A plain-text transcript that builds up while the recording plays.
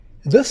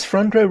This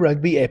Front Row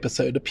Rugby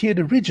episode appeared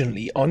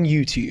originally on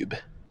YouTube.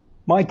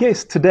 My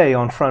guest today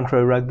on Front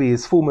Row Rugby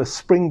is former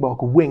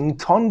Springbok wing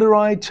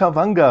Tonderai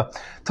Chavhanga.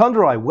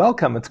 Tonderai,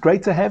 welcome. It's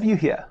great to have you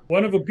here.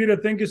 Wonderful, Peter.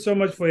 Thank you so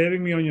much for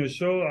having me on your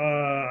show.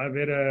 I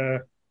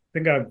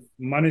think I've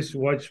managed to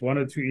watch one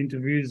or two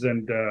interviews,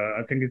 and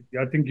I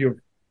think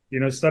you've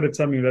started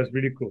something that's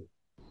really cool.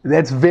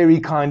 That's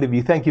very kind of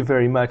you. Thank you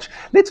very much.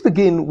 Let's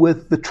begin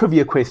with the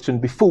trivia question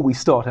before we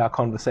start our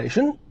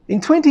conversation. In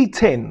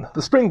 2010,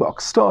 the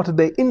Springboks started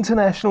their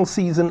international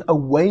season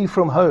away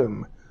from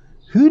home.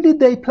 Who did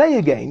they play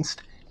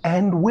against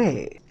and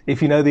where? If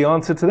you know the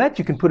answer to that,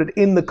 you can put it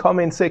in the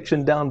comment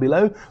section down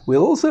below.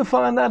 We'll also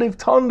find out if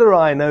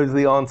Tonderai knows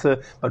the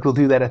answer, but we'll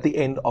do that at the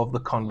end of the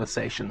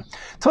conversation.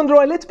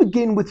 Tonderai, let's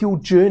begin with your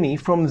journey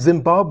from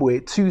Zimbabwe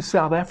to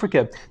South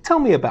Africa. Tell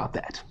me about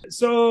that.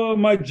 So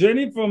my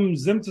journey from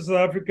Zim to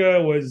South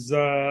Africa was,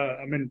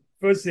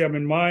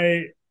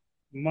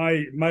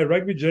 my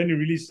rugby journey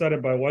really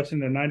started by watching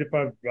the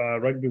 '95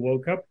 Rugby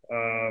World Cup,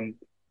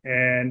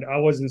 and I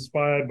was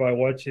inspired by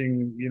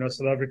watching,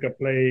 South Africa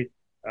play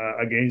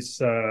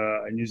against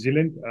New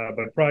Zealand.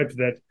 But prior to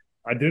that,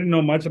 I didn't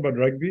know much about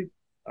rugby,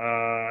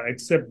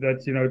 except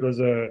that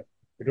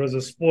it was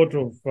a sport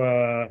of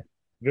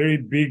very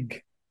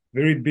big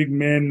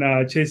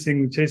men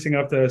chasing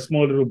after a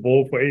small little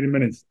ball for 80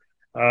 minutes.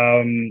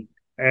 But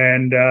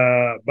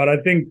I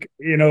think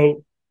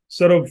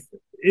sort of,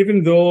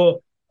 even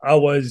though I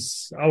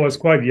was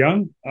quite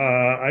young,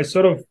 I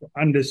sort of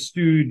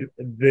understood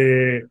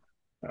the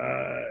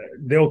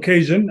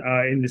occasion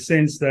in the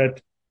sense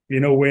that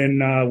when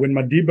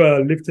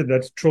Madiba lifted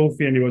that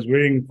trophy and he was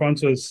wearing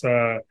Franco's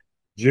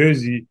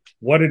jersey,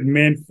 what it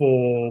meant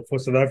for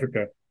South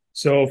Africa.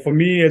 So for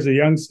me as a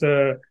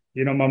youngster,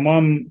 my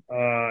mom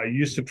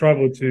used to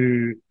travel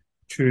to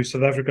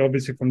South Africa,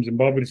 obviously from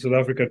Zimbabwe to South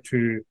Africa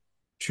to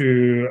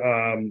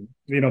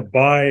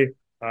buy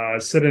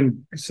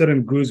certain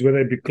goods,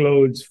 whether it be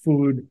clothes,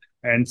 food,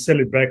 and sell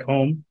it back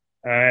home.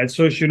 And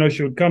so she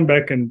would come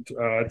back and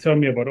tell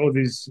me about all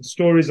these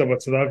stories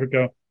about South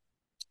Africa.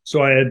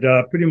 So I had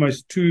pretty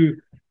much two,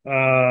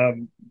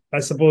 I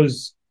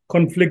suppose,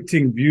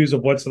 conflicting views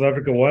of what South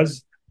Africa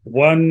was.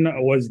 One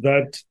was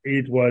that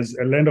it was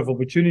a land of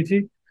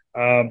opportunity,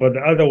 but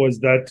the other was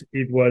that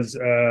it was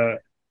a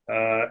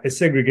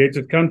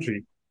segregated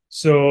country.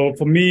 So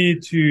for me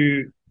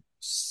to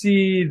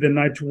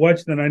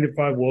watch the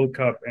 '95 World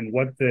Cup and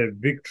what the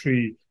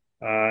victory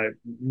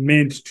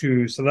meant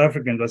to South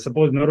Africans, I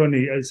suppose not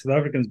only as South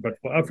Africans but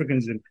for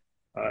Africans and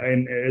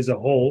as a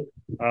whole,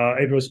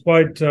 it was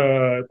quite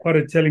a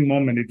telling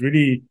moment. It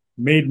really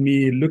made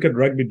me look at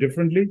rugby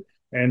differently,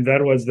 and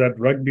that was that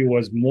rugby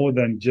was more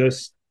than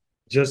just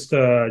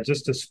a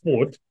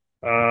sport,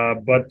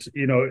 but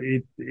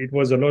it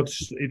was a lot.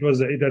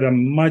 It had a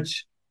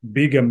much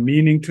bigger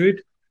meaning to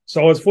it.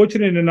 So I was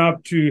fortunate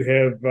enough to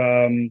have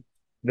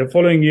the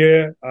following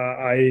year,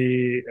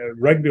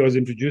 rugby was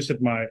introduced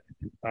at my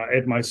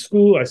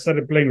school. I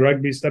started playing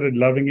rugby, started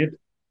loving it,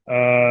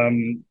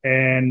 and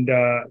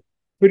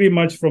pretty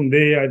much from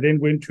there, I then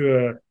went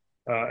to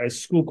a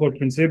school called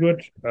Prince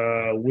Edward,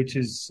 which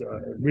is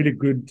a really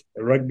good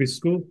rugby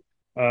school.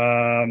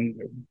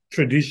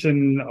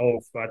 Tradition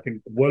of, I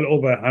think, well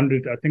over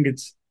 100. I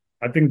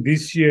think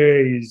this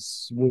year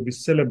we'll be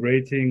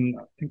celebrating,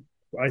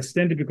 I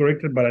stand to be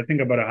corrected, but I think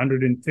about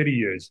 130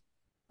 years.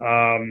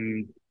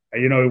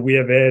 We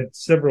have had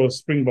several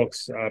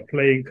Springboks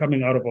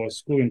coming out of our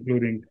school,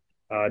 including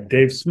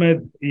Dave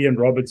Smith, Ian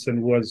Robertson,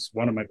 who was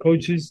one of my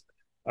coaches.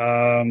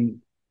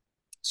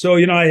 So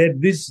I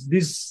had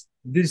this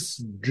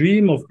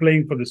dream of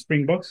playing for the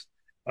Springboks,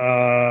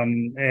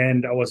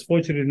 and I was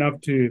fortunate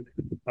enough to.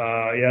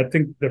 I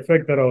think the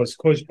fact that I was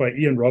coached by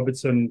Ian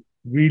Robertson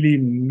really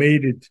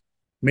made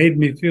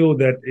me feel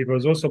that it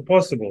was also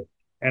possible.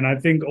 And I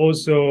think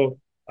also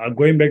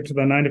going back to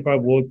the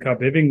 '95 World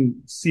Cup,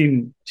 having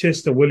seen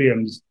Chester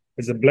Williams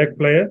as a black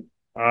player,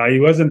 he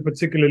wasn't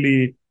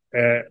particularly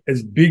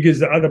as big as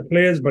the other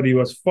players, but he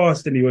was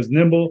fast and he was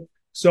nimble.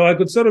 So I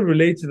could sort of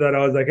relate to that.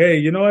 I was like, hey,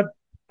 you know what?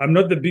 I'm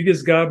not the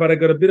biggest guy, but I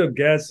got a bit of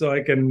gas, so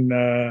I can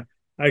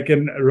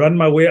run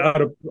my way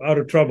out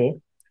of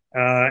trouble.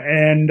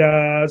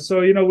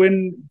 So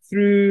when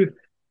through.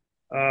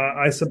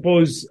 I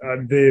suppose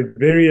the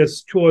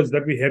various tours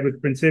that we had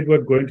with Prince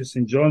Edward, going to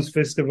St. John's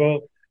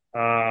Festival,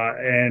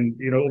 and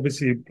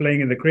obviously playing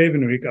in the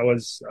Craven Week, I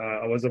was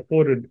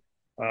afforded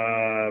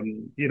a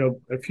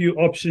few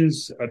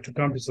options to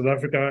come to South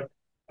Africa.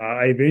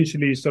 I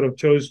eventually sort of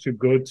chose to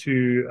go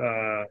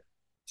to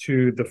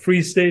the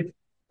Free State,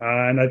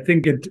 and I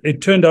think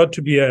it turned out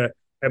to be a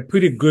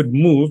pretty good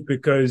move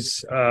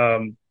because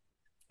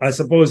I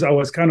suppose I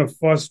was kind of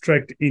fast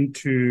tracked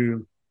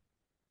into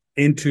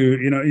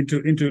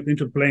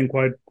playing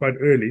quite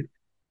early.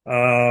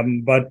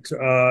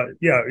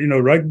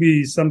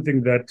 Rugby is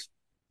something that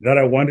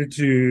I wanted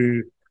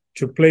to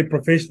play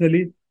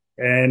professionally,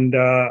 and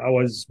I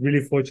was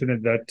really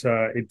fortunate that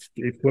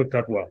it worked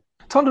out well.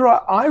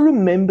 Tonderai, I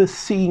remember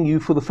seeing you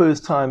for the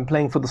first time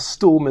playing for the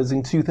Stormers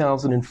in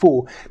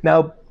 2004.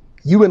 Now,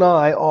 You and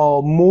I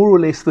are more or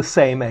less the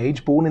same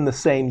age, born in the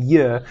same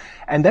year.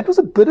 And that was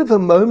a bit of a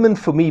moment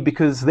for me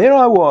because there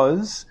I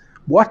was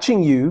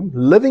watching you,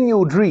 living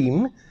your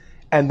dream.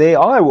 And there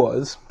I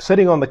was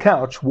sitting on the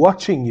couch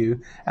watching you.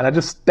 And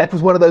that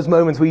was one of those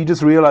moments where you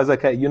just realize,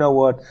 okay, you know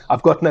what?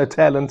 I've got no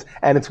talent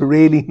and it's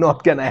really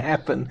not going to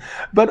happen.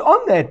 But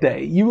on that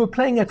day, you were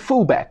playing at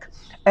fullback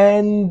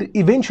and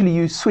eventually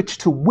you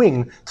switched to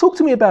wing. Talk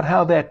to me about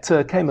how that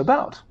came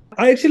about.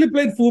 I actually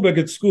played fullback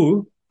at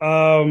school.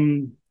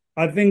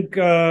 I think,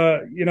 I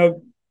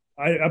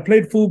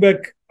played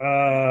fullback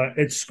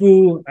at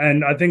school,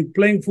 and I think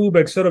playing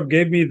fullback sort of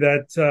gave me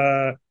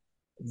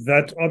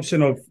that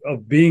option of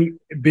being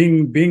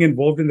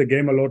involved in the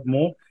game a lot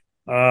more.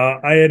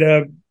 I had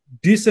a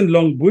decent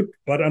long boot,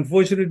 but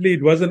unfortunately,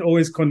 it wasn't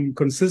always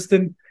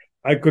consistent.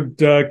 I could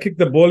kick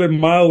the ball a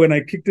mile when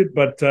I kicked it,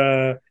 but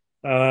I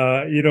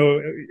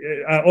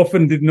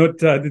often did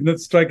not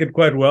strike it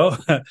quite well.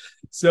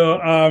 So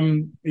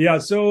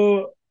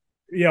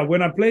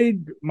when I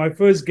played my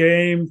first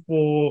game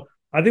for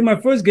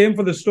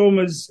the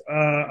Stormers,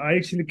 I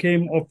actually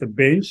came off the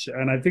bench,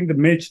 and I think the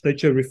match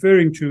that you're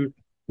referring to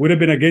would have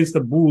been against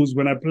the Bulls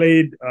when I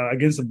played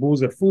against the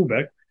Bulls at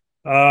fullback.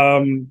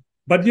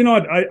 But you know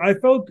what, I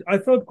felt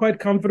quite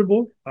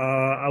comfortable.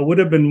 I would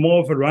have been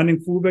more of a running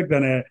fullback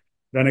than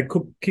a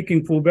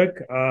kicking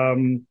fullback.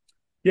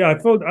 I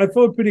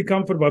felt pretty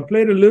comfortable. I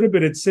played a little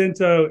bit at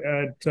center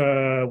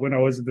when I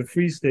was at the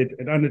Free State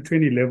at under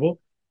 20 level,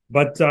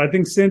 but I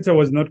think center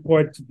was not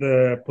quite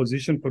the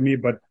position for me.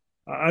 But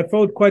I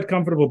felt quite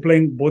comfortable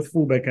playing both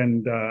fullback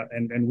and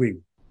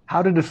wing.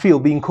 How did it feel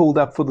being called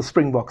up for the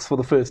Springboks for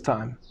the first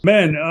time?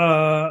 Man,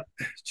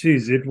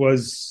 it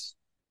was,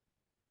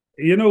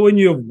 when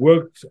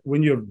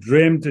you've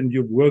dreamt and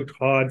you've worked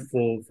hard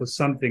for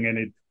something,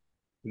 and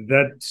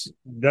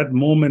that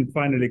moment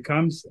finally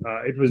comes.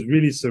 It was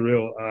really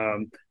surreal.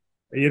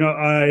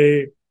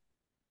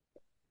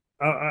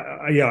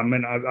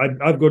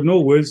 I've got no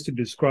words to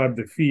describe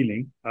the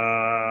feeling.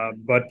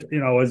 But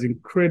I was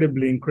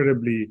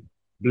incredibly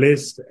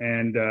blessed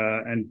and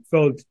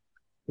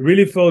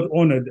really felt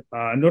honored,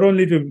 not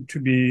only to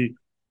be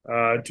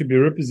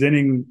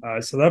representing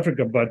South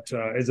Africa, but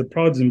as a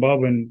proud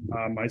Zimbabwean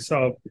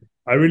myself,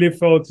 I really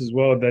felt as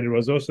well that it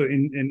was also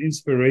an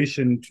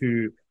inspiration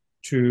to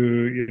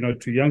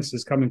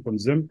youngsters coming from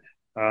Zim,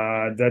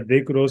 that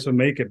they could also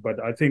make it. But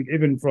I think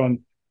even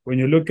when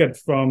you look at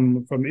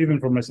from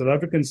a South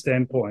African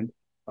standpoint,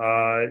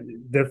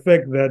 the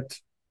fact that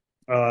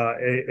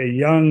a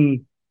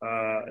young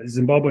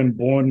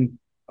Zimbabwean-born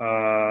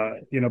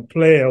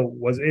player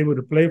was able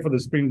to play for the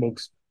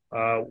Springboks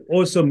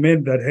also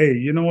meant that, hey,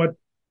 you know what?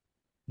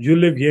 You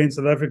live here in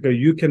South Africa,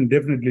 you can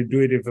definitely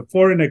do it. If a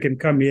foreigner can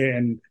come here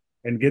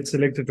and get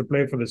selected to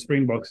play for the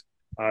Springboks,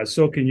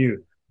 so can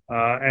you.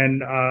 I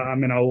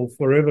will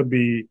forever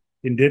be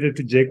indebted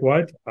to Jake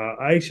White.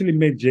 I actually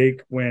met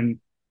Jake when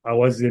I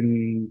was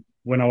in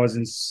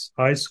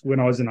high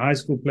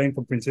school playing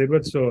for Prince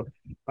Edward. So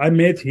I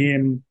met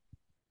him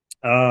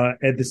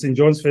at the St.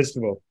 John's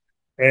Festival.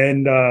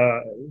 And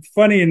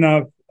funny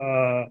enough,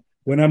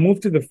 when I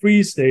moved to the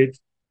Free State,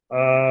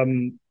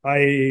 one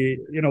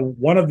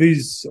of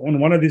these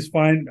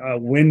fine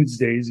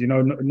Wednesdays,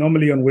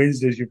 normally on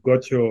Wednesdays you've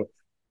got your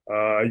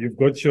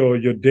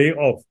day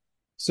off.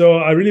 So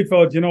I really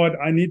felt, you know what,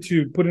 I need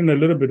to put in a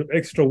little bit of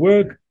extra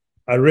work.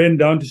 I ran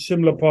down to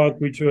Shimla Park,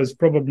 which was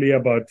probably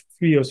about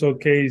 3 or so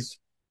Ks,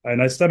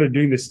 and I started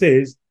doing the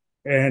stairs.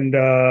 And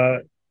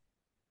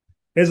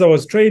as I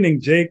was training,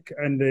 Jake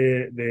and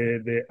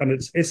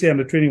the SA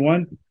under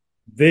 21,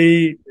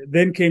 they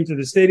then came to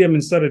the stadium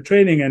and started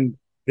training. And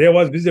there I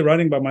was busy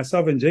running by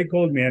myself, and Jake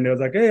called me and he was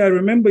like, "Hey, I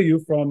remember you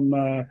from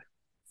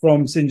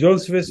St.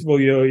 John's Festival.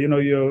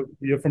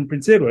 You're from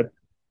Prince Edward."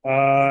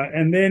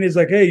 And then he's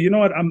like, "Hey, you know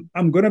what?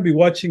 I'm gonna be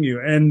watching you."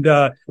 And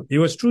he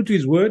was true to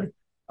his word.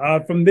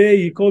 From there,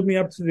 he called me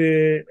up to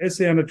the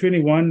SA under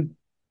 21,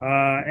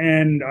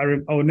 and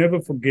I will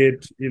never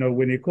forget.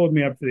 When he called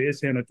me up to the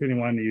SA under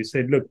 21, he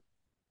said, "Look,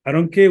 I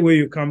don't care where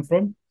you come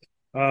from.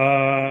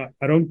 I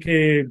don't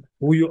care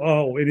who you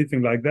are or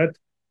anything like that.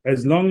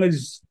 As long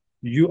as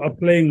you are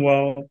playing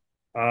well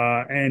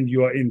and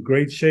you are in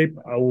great shape,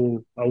 I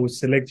will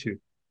select you."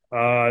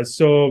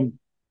 So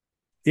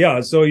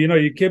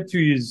he kept to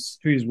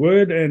his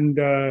word, and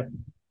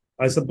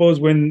I suppose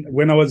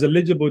when I was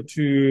eligible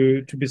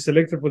to be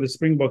selected for the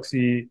Springboks,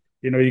 he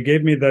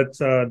gave me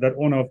that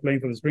honor of playing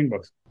for the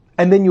Springboks.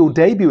 And then your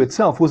debut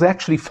itself was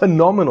actually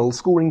phenomenal,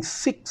 scoring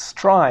 6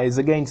 tries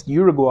against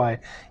Uruguay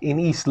in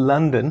East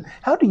London.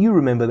 How do you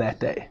remember that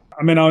day?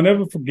 I mean, I'll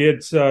never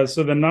forget. So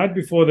the night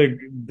before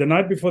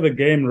the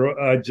game,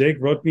 Jake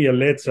wrote me a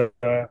letter,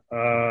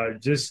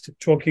 just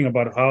talking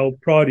about how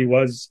proud he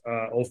was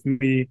of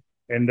me,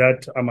 and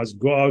that I must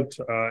go out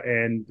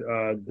and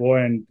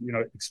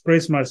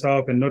express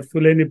myself and not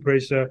feel any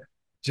pressure.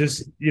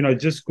 Just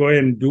go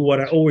and do what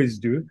I always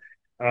do.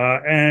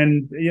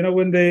 And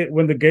when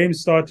the game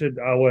started,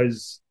 I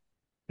was,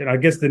 I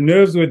guess the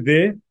nerves were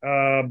there,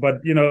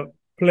 but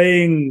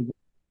playing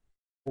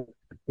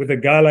with a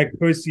guy like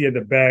Percy at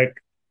the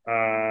back.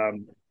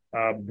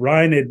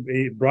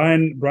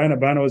 Brian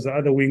Abana was the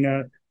other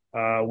winger.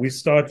 We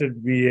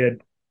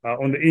had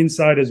on the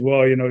inside as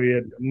well, we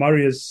had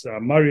Marius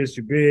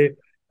Joubert,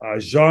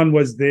 Jean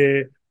was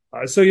there.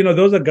 So,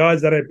 those are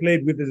guys that I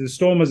played with as the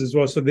Stormers as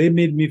well. So they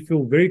made me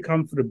feel very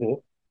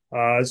comfortable.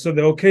 So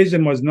the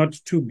occasion was not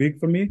too big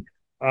for me.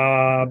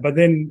 But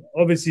then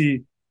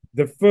obviously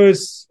the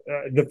first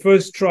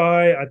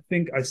try, I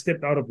think I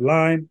stepped out of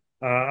line.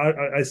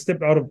 I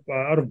stepped out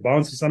of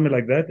bounds or something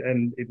like that,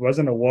 and it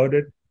wasn't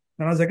awarded.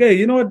 And I was like, hey,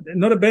 you know what?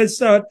 Not a bad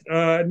start.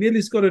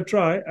 Nearly scored a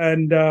try.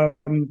 And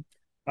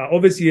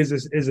obviously, as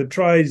the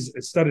tries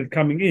started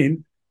coming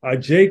in,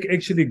 Jake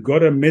actually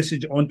got a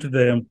message onto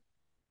the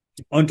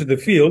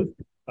field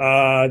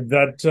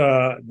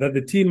that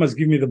the team must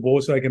give me the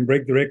ball so I can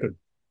break the record.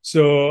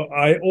 So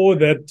I owe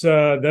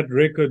that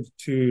record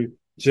to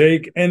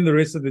Jake and the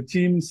rest of the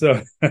team.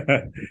 So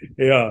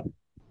yeah.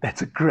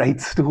 That's a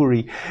great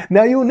story.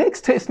 Now, your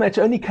next test match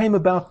only came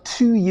about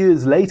 2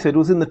 years later. It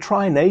was in the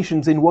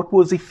Tri-Nations in what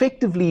was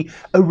effectively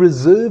a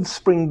reserve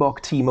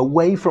Springbok team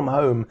away from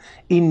home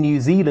in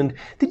New Zealand.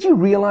 Did you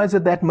realize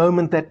at that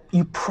moment that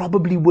you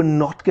probably were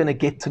not going to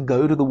get to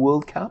go to the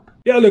World Cup?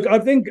 Yeah, look, I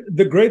think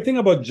the great thing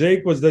about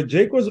Jake was that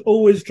Jake was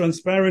always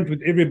transparent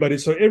with everybody.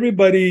 So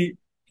everybody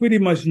pretty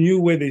much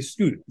knew where they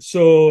stood.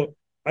 So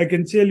I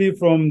can tell you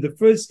from the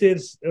first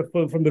test,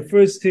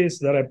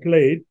 that I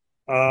played,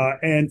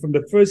 and from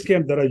the first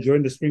camp that I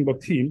joined the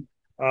Springbok team,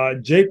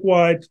 Jake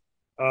White,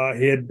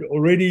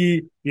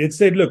 he had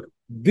said, look,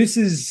 this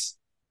is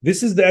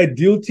the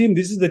ideal team.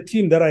 This is the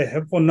team that I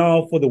have for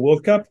now for the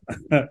World Cup.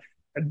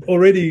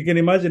 Already, you can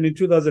imagine in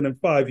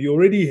 2005, he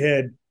already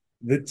had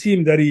the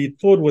team that he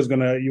thought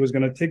he was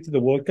gonna take to the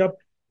World Cup,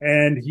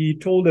 and he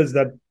told us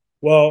that,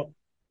 well,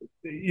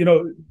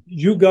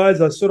 you guys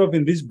are sort of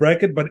in this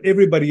bracket, but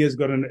everybody has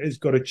got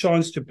a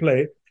chance to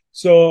play.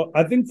 So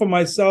I think for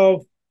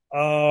myself,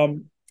 I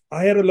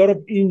had a lot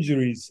of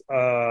injuries.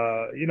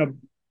 I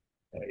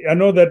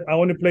know that I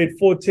only played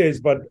 4 tests,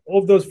 but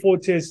of those 4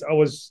 tests, I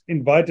was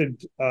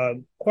invited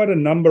quite a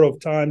number of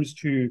times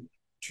to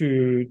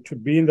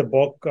be in the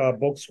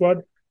box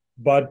squad.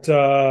 But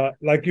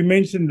like you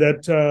mentioned,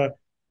 that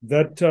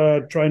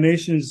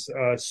Tri-Nations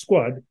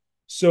squad.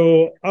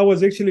 So I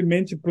was actually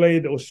meant to play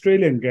the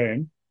Australian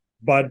game,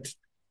 but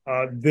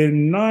the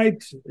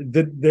night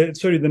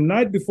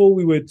before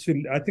we were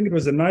to, I think it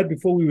was the night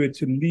before we were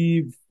to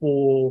leave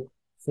for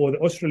the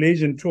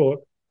Australasian tour,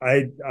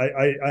 I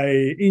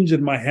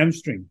injured my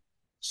hamstring,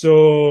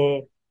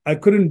 so I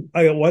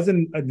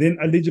wasn't then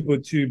eligible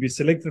to be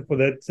selected for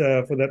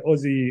that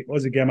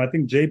Aussie game. I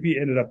think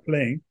JP ended up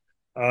playing,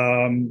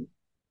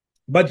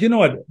 but you know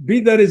what?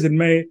 Be that as it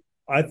may,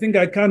 I think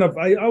I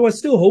was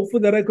still hopeful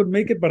that I could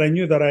make it, but I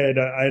knew that I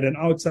had an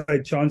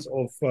outside chance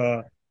of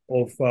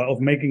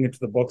making it to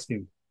the box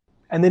team.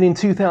 And then in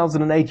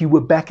 2008, you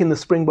were back in the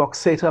Springbok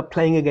setup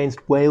playing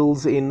against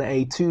Wales in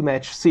a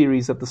 2-match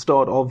series at the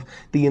start of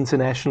the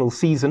international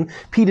season.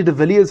 Peter de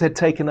Villiers had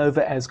taken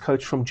over as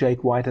coach from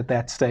Jake White at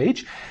that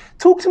stage.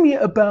 Talk to me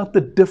about the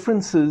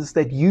differences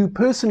that you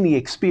personally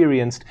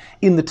experienced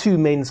in the two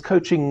men's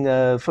coaching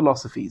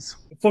philosophies.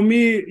 For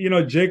me,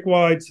 Jake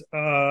White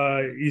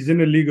is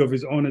in a league of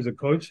his own as a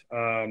coach.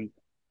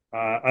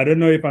 I don't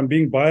know if I'm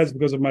being biased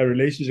because of my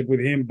relationship with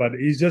him, but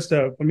he's just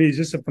a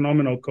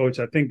phenomenal coach.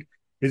 I think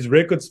his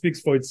record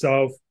speaks for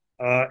itself.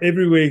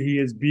 Everywhere he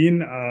has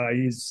been,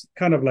 he's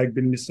kind of like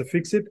been Mr.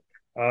 Fix-It.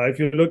 If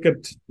you look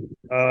at,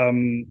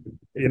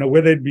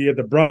 whether it be at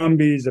the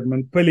Brumbies, at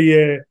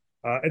Montpellier,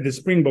 at the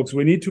Springboks,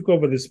 when he took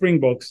over the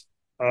Springboks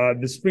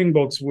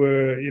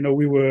were,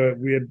 we were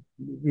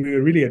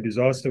really a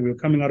disaster. We were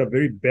coming out of a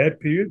very bad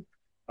period,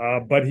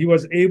 but he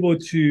was able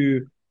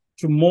to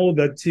mold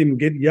that team,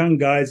 get young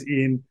guys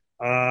in,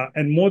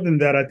 and more than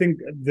that, I think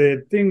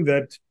the thing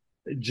that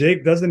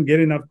Jake doesn't get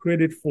enough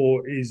credit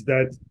for is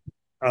that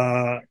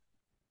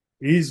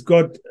he's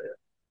got,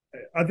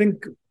 I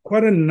think,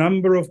 quite a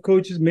number of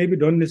coaches maybe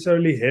don't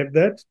necessarily have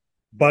that,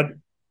 but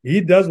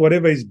he does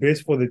whatever is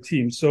best for the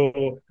team.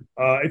 So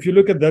if you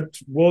look at that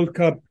World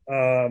Cup,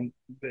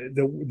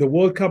 the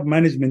World Cup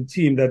management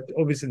team that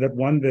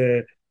won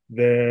it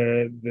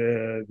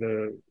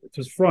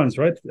was France,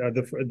 right?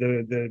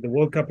 The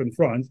World Cup in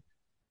France.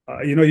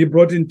 He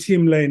brought in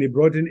Tim Lane, he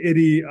brought in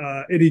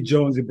Eddie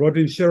Jones, he brought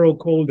in Cheryl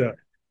Calder.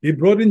 He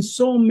brought in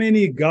so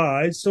many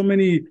guys, so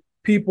many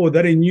people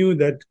that he knew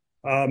that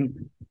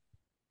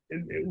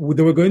they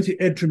were going to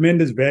add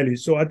tremendous value.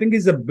 So I think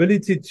his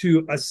ability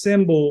to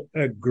assemble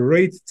a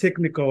great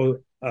technical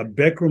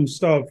backroom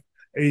staff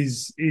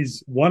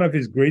is one of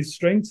his great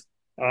strengths.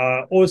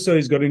 Also,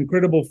 he's got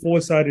incredible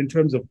foresight in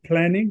terms of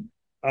planning.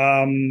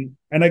 And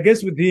I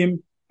guess with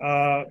him,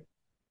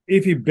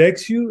 if he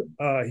backs you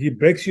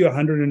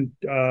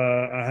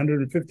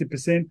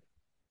 150%.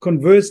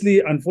 Conversely,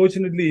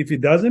 unfortunately, if he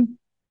doesn't,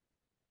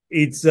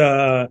 it's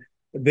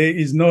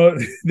there's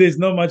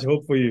not much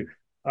hope for you.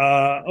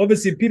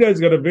 Obviously, Peter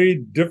has got a very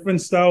different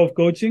style of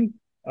coaching.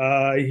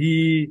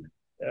 He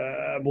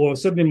well,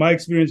 certainly my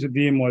experience with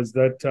him was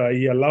that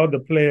he allowed the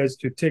players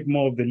to take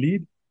more of the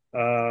lead,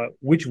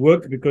 which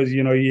worked because,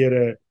 you know, he had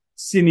a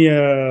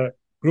senior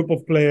group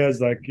of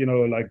players like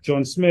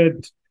John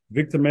Smith,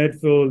 Victor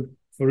Medfield,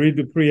 Farid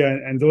Dupree,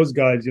 and those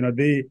guys, you know,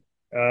 they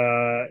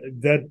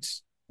that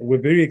were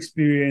very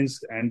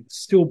experienced and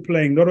still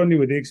playing. Not only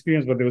were they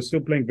experienced, but they were still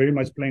playing, very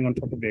much playing on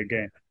top of their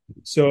game.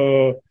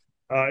 So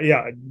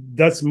yeah,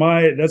 that's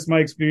my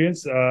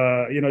experience.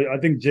 You know, I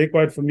think Jake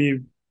White for me,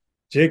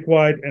 Jake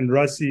White and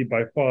Rassie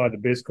by far the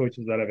best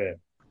coaches that I've had.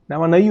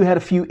 Now, I know you had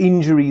a few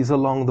injuries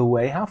along the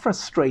way. How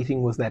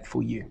frustrating was that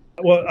for you?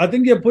 Well, I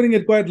think you're putting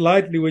it quite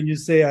lightly when you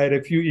say I had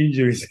a few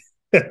injuries.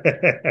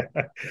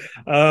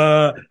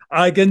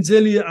 I can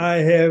tell you I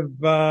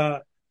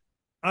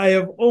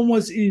have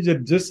almost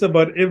injured just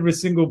about every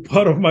single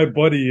part of my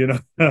body, you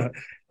know.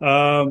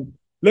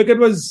 Look, it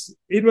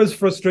was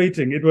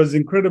frustrating. It was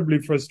incredibly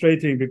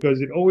frustrating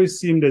because it always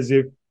seemed as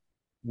if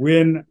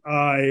when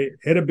I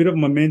had a bit of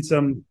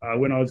momentum,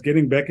 when I was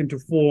getting back into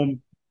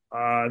form,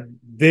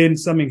 then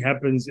something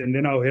happens, and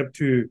then I'll have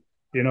to,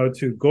 you know,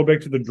 to go back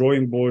to the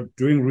drawing board,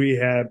 doing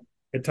rehab.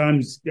 At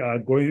times,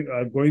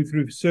 going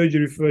through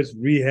surgery first,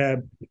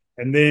 rehab,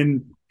 and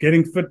then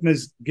getting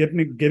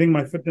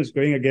my fitness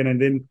going again, and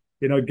then,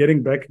 you know,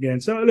 getting back again.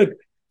 So look,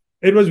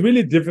 it was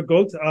really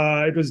difficult.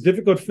 It was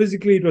difficult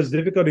physically. It was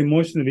difficult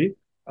emotionally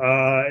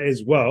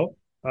as well.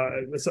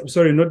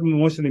 Sorry, not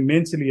emotionally,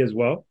 mentally as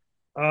well.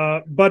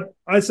 But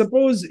I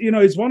suppose, you know,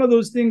 it's one of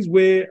those things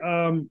where,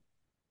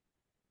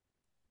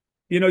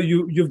 you know,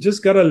 you've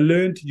just got to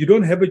learn. You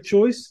don't have a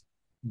choice,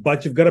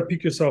 but you've got to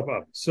pick yourself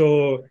up.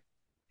 So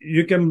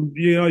you can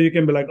be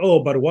like,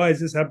 oh, but why is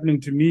this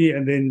happening to me?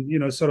 And then, you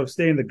know, sort of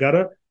stay in the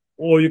gutter.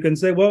 Or you can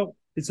say, well,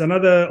 it's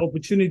another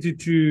opportunity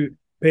to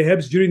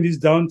perhaps during this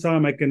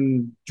downtime, I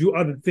can do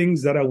other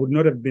things that I would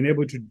not have been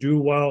able to do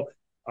while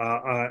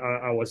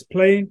I was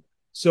playing.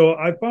 So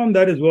I found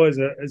that as well as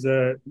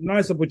a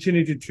nice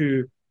opportunity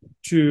to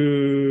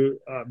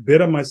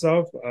better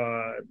myself,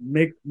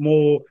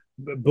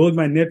 build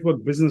my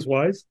network business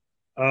wise.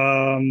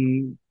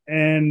 And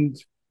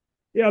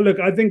yeah, look,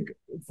 I think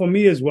for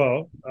me as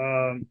well,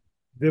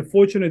 the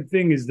fortunate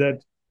thing is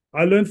that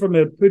I learned from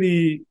a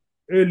pretty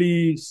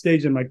early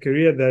stage in my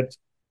career that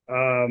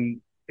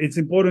it's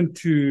important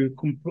to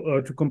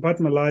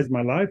compartmentalize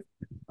my life.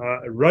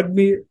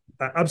 Rugby,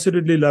 I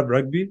absolutely love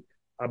rugby,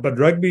 but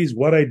rugby is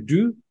what I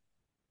do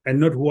and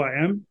not who I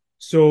am.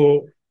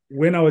 So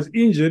when I was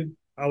injured,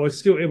 I was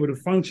still able to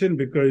function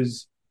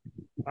because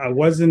I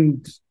was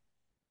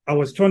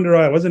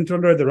Tonderai. I wasn't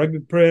Tonderai, the rugby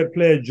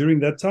player during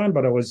that time,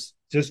 but I was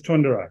just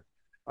Tonderai.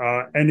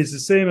 And it's the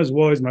same as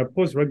well as my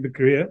post-rugby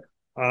career.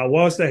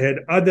 Whilst I had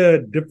other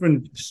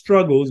different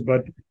struggles,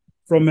 but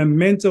from a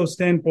mental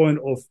standpoint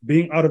of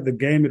being out of the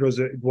game, it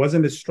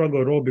wasn't a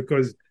struggle at all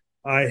because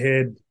I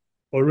had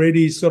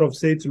already sort of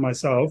said to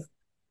myself,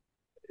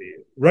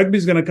 rugby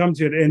is going to come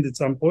to an end at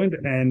some point,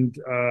 and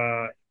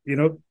you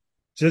know,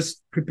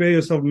 just prepare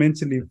yourself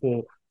mentally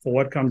for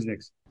what comes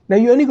next. Now,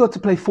 you only got to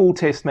play 4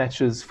 test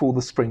matches for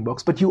the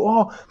Springboks, but you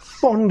are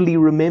fondly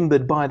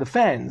remembered by the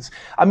fans.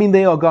 I mean,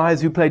 there are guys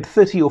who played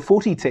 30 or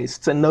 40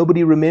 tests and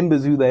nobody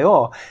remembers who they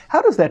are.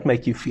 How does that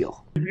make you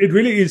feel? It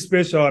really is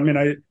special. I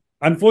mean,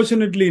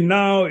 unfortunately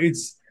now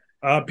it's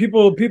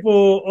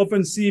people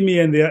often see me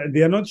and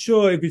they are not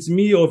sure if it's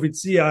me or if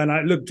it's Sia.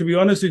 And look, to be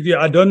honest with you,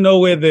 I don't know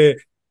where the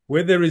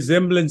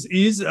resemblance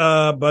is,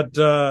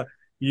 but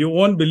you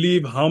won't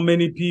believe how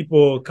many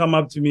people come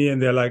up to me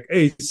and they're like,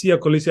 "Hey, Sia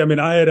Kolisi." I mean,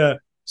 I had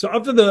so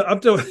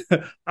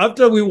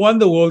after we won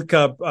the World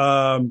Cup,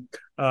 the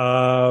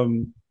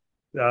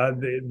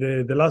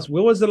last,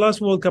 where was the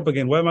last World Cup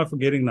again? Why am I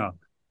forgetting now?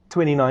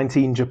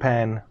 2019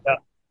 Japan.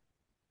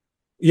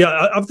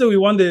 Yeah. After we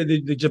won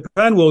the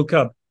Japan World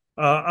Cup,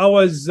 I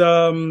was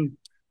in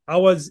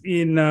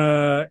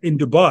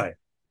Dubai,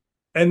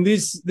 and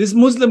this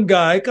Muslim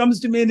guy comes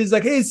to me and he's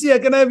like, "Hey, Sia,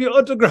 can I have your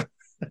autograph?"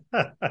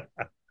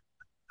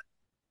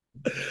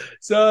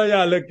 So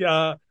yeah, look,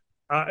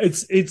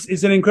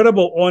 it's an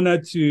incredible honor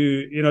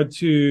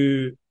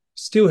to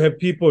still have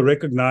people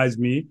recognize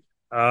me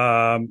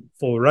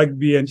for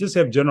rugby and just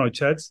have general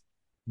chats.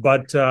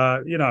 But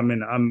I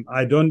mean,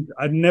 I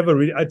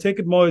take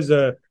it more as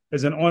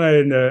an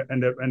honor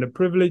and a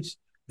privilege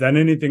than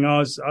anything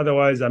else.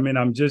 Otherwise, I mean,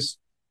 I'm just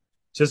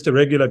a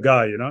regular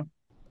guy, you know.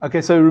 Okay,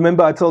 so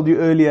remember I told you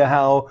earlier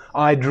how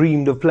I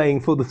dreamed of playing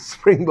for the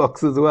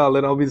Springboks as well,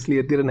 and obviously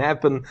it didn't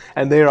happen,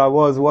 and there I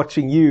was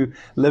watching you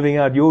living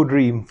out your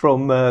dream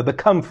from the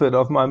comfort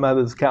of my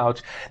mother's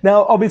couch.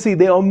 Now, obviously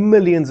there are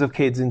millions of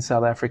kids in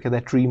South Africa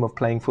that dream of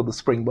playing for the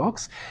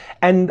Springboks,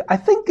 and I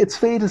think it's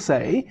fair to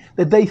say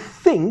that they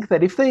think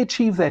that if they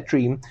achieve that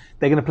dream,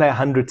 they're going to play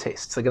 100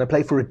 tests, they're going to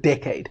play for a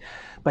decade.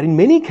 But in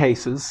many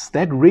cases,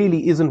 that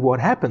really isn't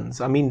what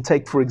happens. I mean,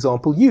 take, for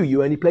example,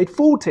 you only played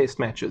 4 test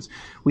matches.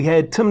 We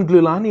had Tim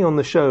Glulani on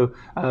the show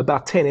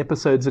about 10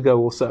 episodes ago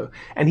or so,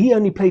 and he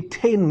only played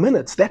 10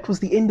 minutes. That was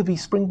the end of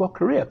his Springbok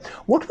career.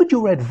 What would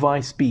your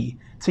advice be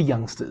to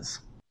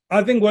youngsters?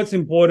 I think what's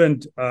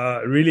important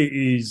really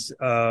is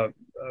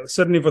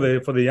certainly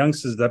for the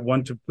youngsters that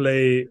want to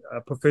play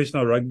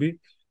professional rugby,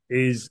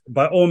 is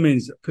by all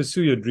means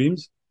pursue your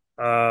dreams.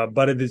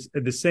 But at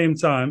the same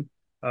time,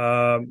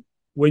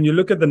 when you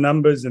look at the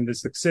numbers and the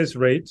success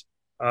rate,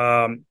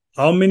 how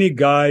many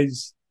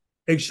guys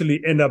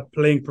actually end up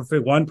playing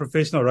one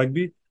professional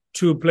rugby,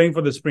 two playing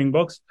for the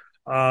Springboks,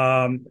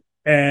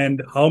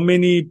 and how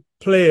many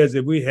players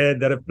have we had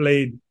that have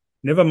played,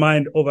 never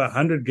mind over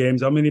 100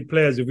 games, how many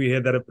players have we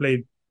had that have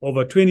played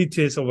over 20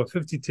 tests, over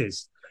 50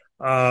 tests?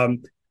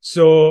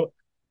 So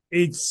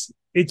it's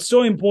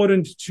so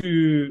important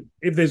to,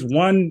 if there's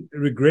one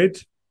regret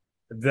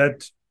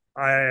that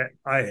I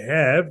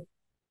have,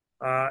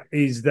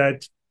 is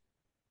that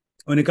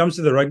when it comes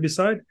to the rugby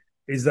side,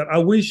 is that I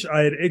wish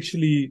I had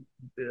actually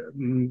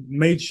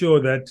made sure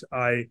that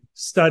I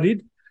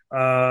studied.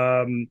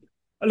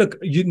 Look,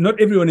 not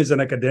everyone is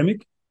an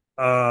academic.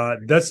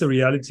 That's the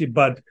reality.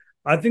 But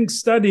I think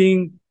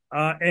studying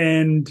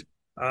and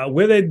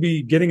whether it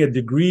be getting a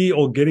degree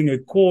or getting a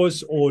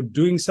course or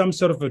doing some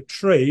sort of a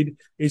trade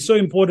is so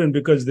important,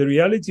 because the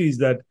reality is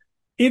that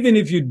even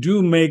if you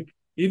do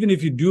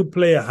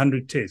play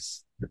 100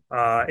 tests,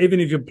 even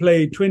if you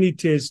play 20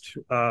 tests,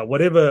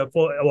 whatever,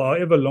 for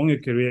however long your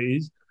career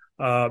is,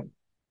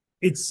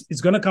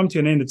 it's going to come to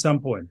an end at some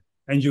point,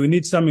 and you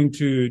need something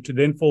to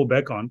then fall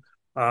back on.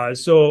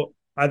 So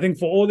I think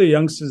for all the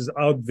youngsters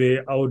out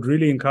there, I would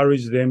really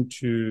encourage them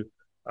to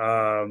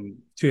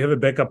have a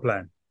backup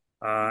plan.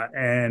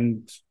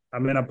 And I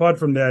mean, apart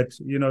from that,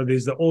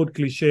 there's the old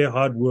cliche,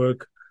 hard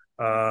work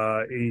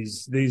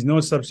there's no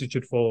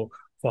substitute for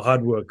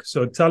hard work.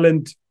 So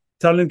talent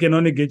can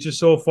only get you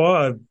so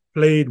far. I've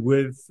played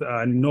with,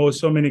 I know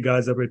so many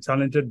guys that were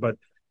talented, but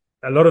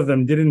a lot of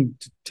them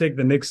didn't take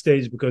the next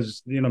stage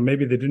because,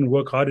 maybe they didn't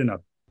work hard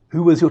enough.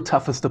 Who was your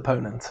toughest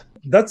opponent?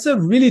 That's a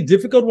really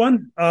difficult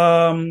one.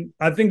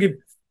 I think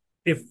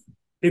if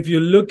you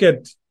look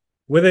at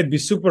whether it be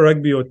Super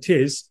Rugby or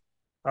Test,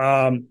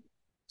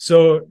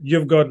 so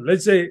you've got,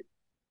 let's say,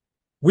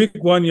 week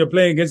 1, you're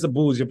playing against the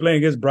Bulls, you're playing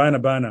against Brian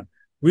Abana.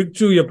 Week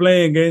 2, you're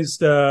playing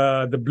against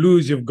the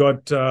Blues, you've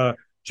got Joe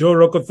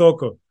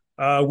Rokothoko.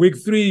 Week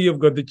 3, you've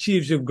got the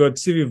Chiefs, you've got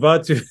Sivi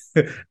Vatu.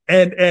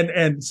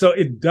 and so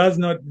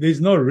there's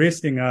no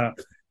resting.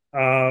 But,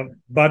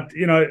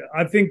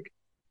 I think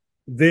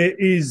there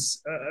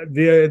is,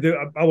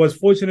 I was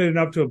fortunate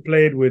enough to have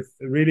played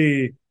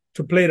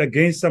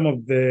against some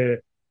of the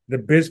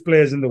best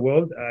players in the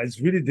world. It's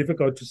really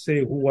difficult to say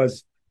who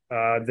was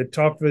the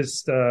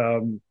toughest,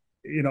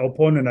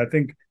 opponent. I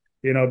think,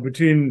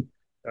 between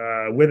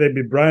whether it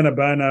be Brian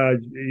Abana,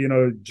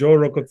 Joe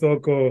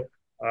Rokothoko.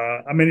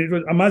 I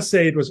mean, I must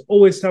say it was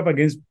always tough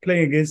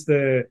playing against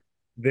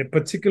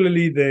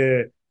particularly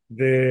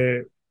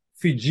the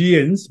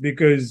Fijians,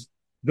 because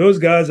those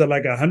guys are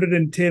like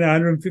 110,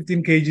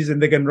 115 kgs,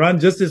 and they can run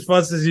just as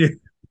fast as you.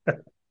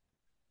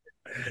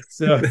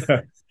 So,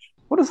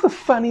 what is the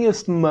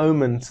funniest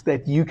moment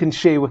that you can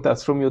share with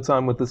us from your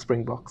time with the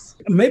Springboks?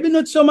 Maybe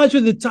not so much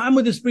with the time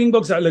with the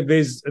Springboks. Look,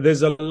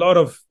 there's a lot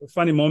of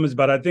funny moments,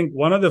 but I think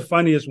one of the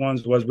funniest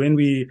ones was when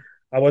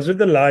I was with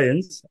the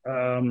Lions,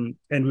 and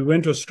we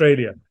went to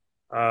Australia.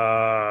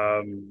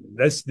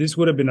 This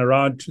would have been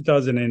around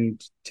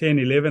 2010,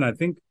 11, I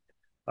think.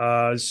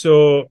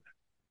 So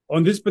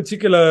on this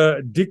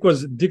particular, Dick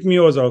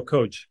Muir was our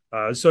coach.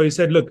 So he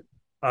said, look,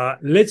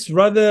 let's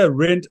rather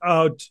rent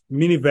out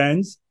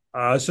minivans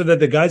so that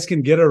the guys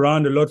can get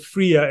around a lot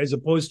freer, as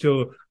opposed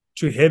to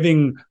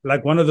having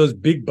like one of those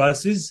big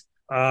buses.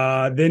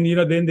 Then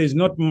there's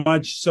not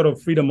much sort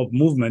of freedom of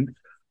movement.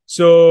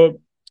 So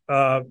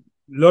lo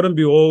and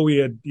behold,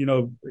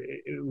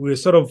 we're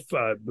sort of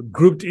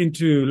grouped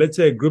into, let's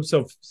say, groups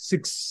of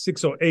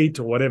six or eight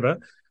or whatever.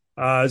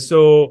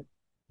 So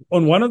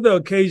on one of the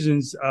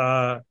occasions,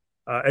 a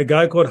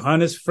guy called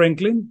Hannes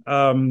Franklin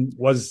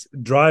was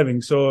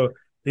driving. So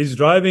he's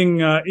driving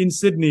in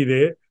Sydney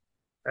there,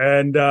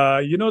 and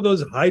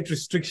those height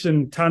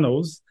restriction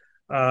tunnels.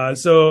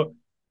 So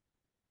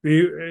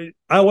I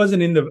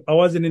wasn't in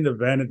the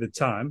van at the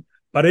time,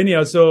 but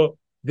anyhow, so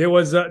there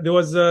was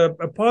a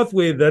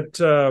pathway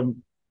that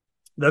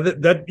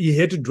he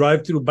had to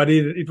drive through, but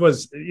there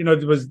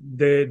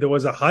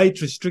was a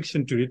height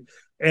restriction to it,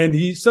 and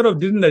he sort of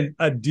didn't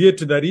adhere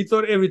to that. He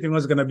thought everything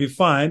was going to be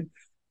fine,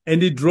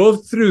 and he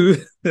drove through,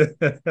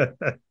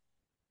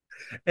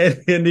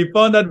 and he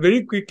found out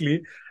very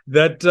quickly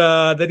that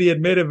he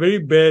had made a very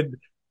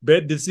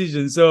bad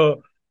decision.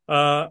 So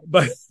by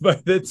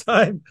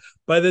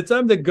the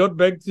time they got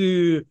back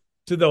to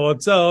the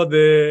hotel,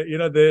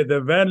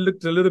 the van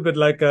looked a little bit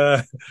like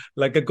a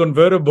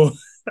convertible.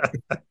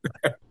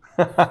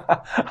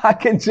 I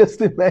can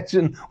just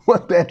imagine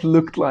what that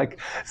looked like.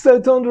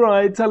 So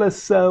Tonderai, tell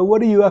us,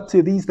 what are you up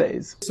to these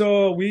days?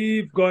 So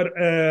we've got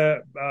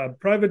a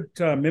private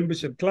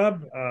membership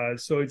club.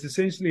 So it's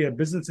essentially a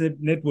business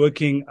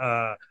networking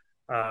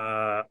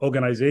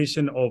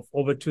organization of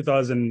over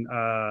 2,000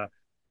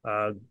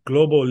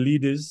 global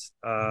leaders,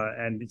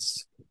 and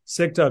it's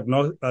sector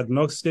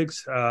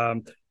agnostics.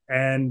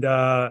 And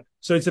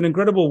So it's an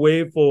incredible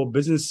way for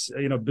business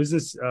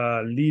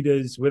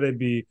leaders, whether it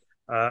be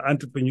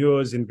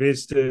entrepreneurs,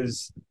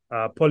 investors,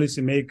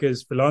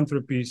 policymakers,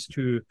 philanthropists,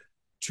 to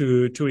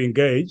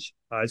engage.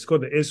 It's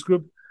called the S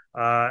Group.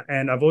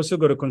 And I've also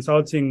got a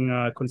consulting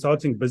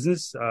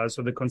business.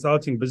 So the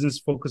consulting business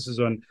focuses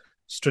on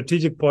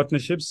strategic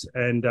partnerships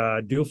and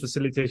deal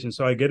facilitation.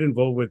 So I get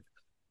involved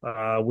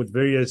with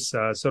various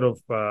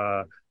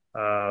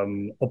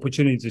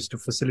opportunities to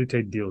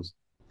facilitate deals.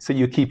 So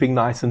you're keeping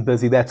nice and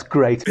busy. That's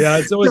great. Yeah,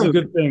 it's always a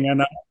good thing.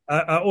 And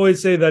I always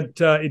say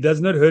that it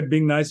does not hurt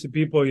being nice to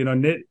people.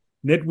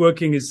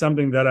 Networking is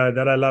something that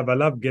I love. I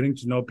love getting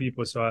to know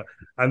people. So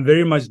I'm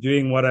very much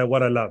doing what I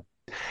love.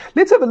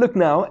 Let's have a look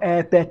now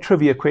at that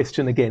trivia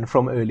question again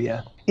from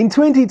earlier. In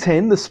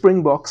 2010, the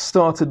Springboks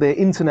started their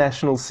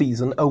international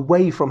season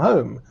away from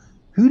home.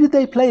 Who did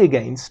they play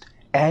against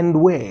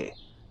and where?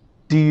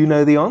 Do you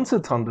know the answer,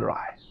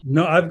 Tonderai?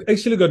 No, I've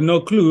actually got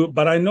no clue,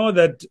 but I know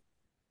that,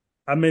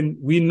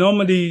 we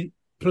normally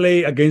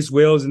play against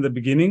Wales in the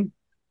beginning.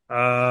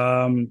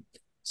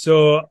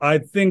 So I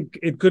think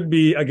it could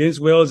be against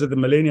Wales at the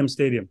Millennium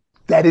Stadium.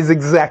 That is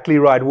exactly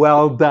right.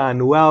 Well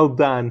done. Well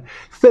done.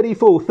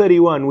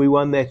 34-31, we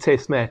won that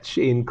test match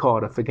in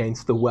Cardiff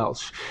against the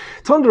Welsh.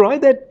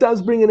 Tonderai, that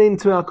does bring an end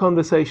to our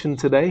conversation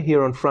today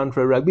here on Front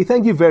Row Rugby.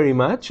 Thank you very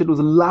much. It was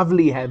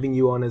lovely having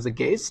you on as a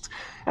guest,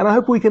 and I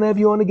hope we can have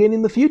you on again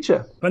in the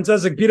future.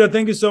 Fantastic. Peter,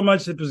 thank you so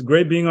much. It was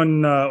great being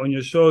on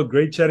your show.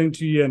 Great chatting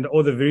to you, and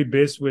all the very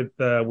best with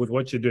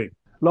what you're doing.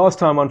 Last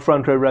time on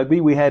Front Row Rugby,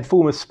 we had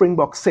former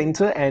Springbok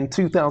centre and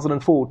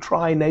 2004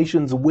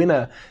 Tri-Nations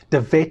winner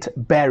Devet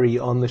Barry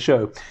on the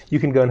show. You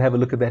can go and have a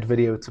look at that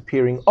video. It's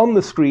appearing on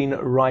the screen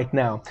right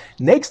now.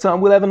 Next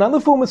time, we'll have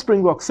another former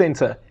Springbok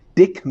centre,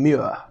 Dick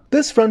Muir.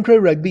 This Front Row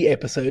Rugby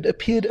episode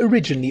appeared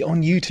originally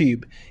on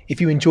YouTube.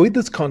 If you enjoyed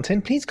this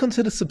content, please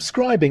consider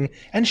subscribing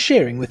and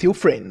sharing with your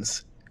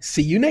friends.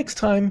 See you next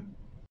time.